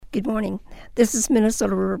Good morning. This is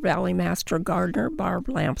Minnesota River Valley Master Gardener Barb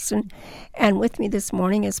Lampson, and with me this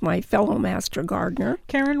morning is my fellow Master Gardener,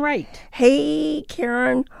 Karen Wright. Hey,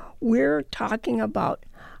 Karen, we're talking about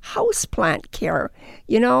houseplant care.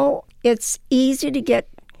 You know, it's easy to get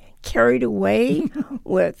carried away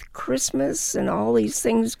with Christmas and all these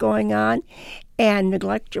things going on and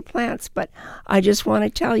neglect your plants, but I just want to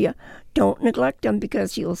tell you, don't neglect them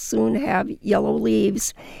because you'll soon have yellow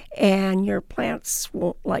leaves and your plants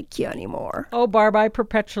won't like you anymore. Oh, Barb, I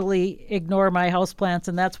perpetually ignore my houseplants,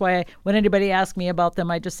 and that's why when anybody asks me about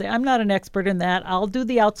them, I just say, I'm not an expert in that. I'll do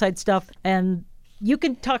the outside stuff, and you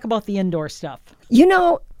can talk about the indoor stuff. You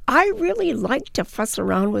know, I really like to fuss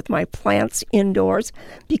around with my plants indoors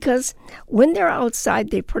because when they're outside,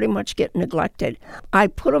 they pretty much get neglected. I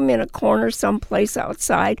put them in a corner someplace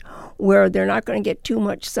outside where they're not going to get too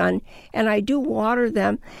much sun, and I do water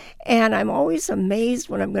them, and I'm always amazed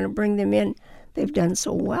when I'm going to bring them in. They've done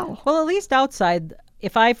so well. Well, at least outside,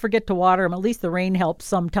 if I forget to water them, at least the rain helps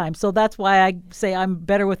sometimes. So that's why I say I'm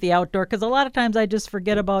better with the outdoor, because a lot of times I just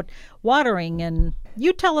forget about watering. And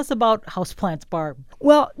you tell us about houseplants, Barb.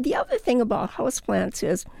 Well, the other thing about houseplants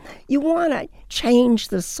is you want to change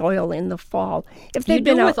the soil in the fall. If they've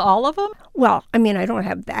been do out, with all of them? well, I mean, I don't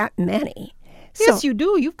have that many. Yes, you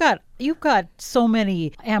do. You've got so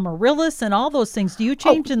many amaryllis and all those things. Do you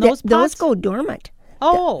change in those pots? Those go dormant.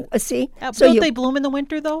 Oh, See? don't they bloom in the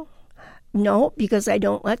winter though? No, because I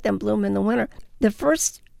don't let them bloom in the winter. The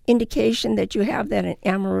first indication that you have that an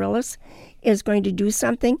amaryllis is going to do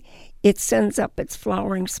something, it sends up its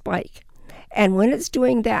flowering spike. And when it's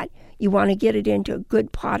doing that, you want to get it into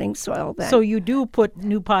good potting soil then. So you do put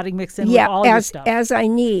new potting mix in with all your stuff? as I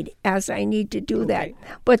need to do that.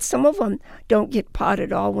 But some of them don't get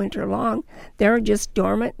potted all winter long. They're just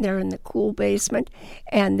dormant. They're in the cool basement.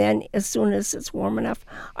 And then as soon as it's warm enough,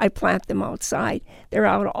 I plant them outside. They're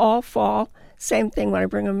out all fall. Same thing when I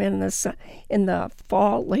bring them in the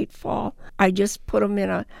fall, late fall. I just put them in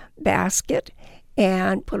a basket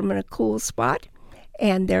and put them in a cool spot.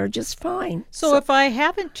 And they're just fine. So if I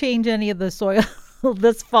haven't changed any of the soil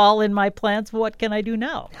this fall in my plants, what can I do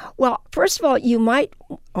now? Well, first of all, you might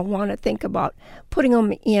want to think about putting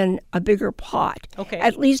them in a bigger pot. Okay.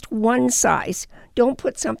 At least one size. Don't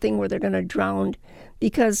put something where they're going to drown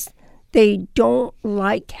because they don't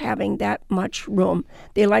like having that much room.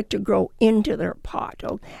 They like to grow into their pot.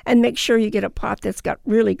 And make sure you get a pot that's got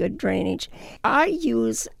really good drainage. I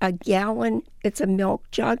use a gallon. It's a milk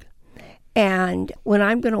jug. And when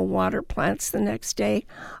I'm going to water plants the next day,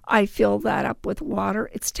 I fill that up with water.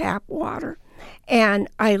 It's tap water. And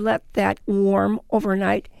I let that warm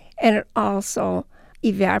overnight, and it also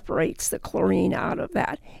evaporates the chlorine out of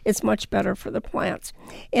that. It's much better for the plants.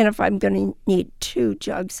 And if I'm going to need 2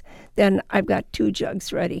 jugs, then I've got 2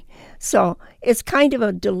 jugs ready. So it's kind of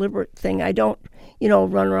a deliberate thing. I don't,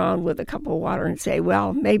 run around with a cup of water and say,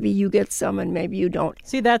 well, maybe you get some and maybe you don't.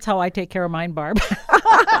 See, that's how I take care of mine, Barb.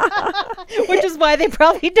 Which is why they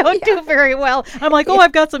probably don't do very well. I'm like,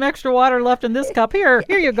 I've got some extra water left in this cup. Here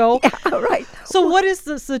you go. Yeah, right. So what is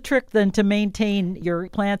the trick then to maintain your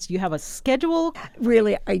plants? Do you have a schedule?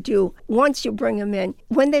 Really, I do. Once you bring them in,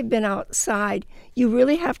 when they've been outside, you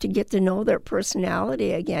really have to get to know their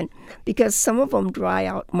personality again because some of them dry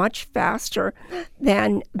out much faster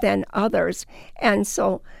than others. And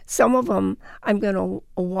so some of them I'm going to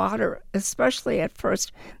water, especially at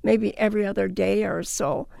first, maybe every other day or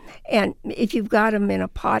so. And if you've got them in a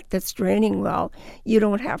pot that's draining well, you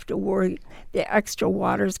don't have to worry the extra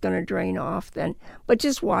water is going to drain off then. But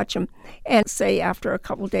just watch them. And say after a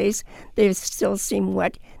couple days, they still seem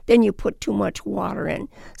wet, then you put too much water in.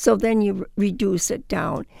 So then you reduce it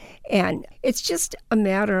down. And it's just a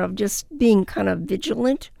matter of just being kind of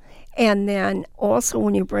vigilant. And then also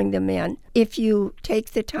when you bring them in, if you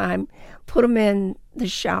take the time, put them in the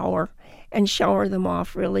shower and shower them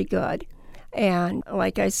off really good. And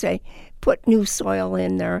like I say, put new soil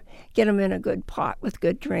in there, get them in a good pot with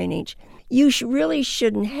good drainage. You really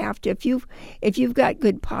shouldn't have to, if you've got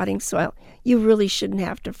good potting soil, you really shouldn't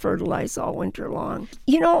have to fertilize all winter long.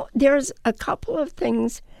 There's a couple of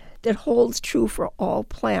things that holds true for all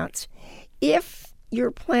plants. If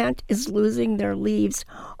your plant is losing their leaves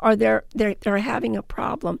or they're having a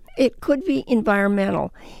problem, it could be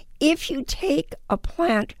environmental. If you take a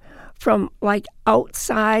plant from like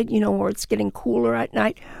outside, where it's getting cooler at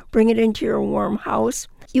night, bring it into your warm house,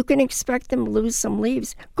 you can expect them to lose some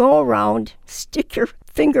leaves. Go around, stick your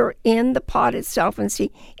finger in the pot itself and see,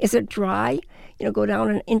 is it dry? Go down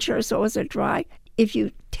an inch or so, is it dry? If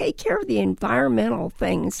you take care of the environmental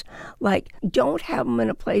things, like don't have them in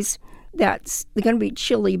a place that's going to be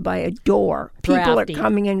chilly by a door. People Drafty. are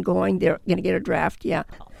coming and going, they're going to get a draft, yeah.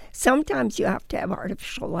 Sometimes you have to have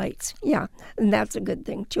artificial lights. Yeah, and that's a good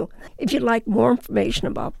thing too. If you'd like more information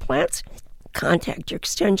about plants, contact your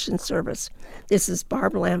extension service. This is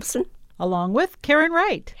Barb Lamson. Along with Karen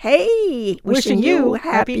Wright. Hey, Wishing you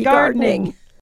happy gardening.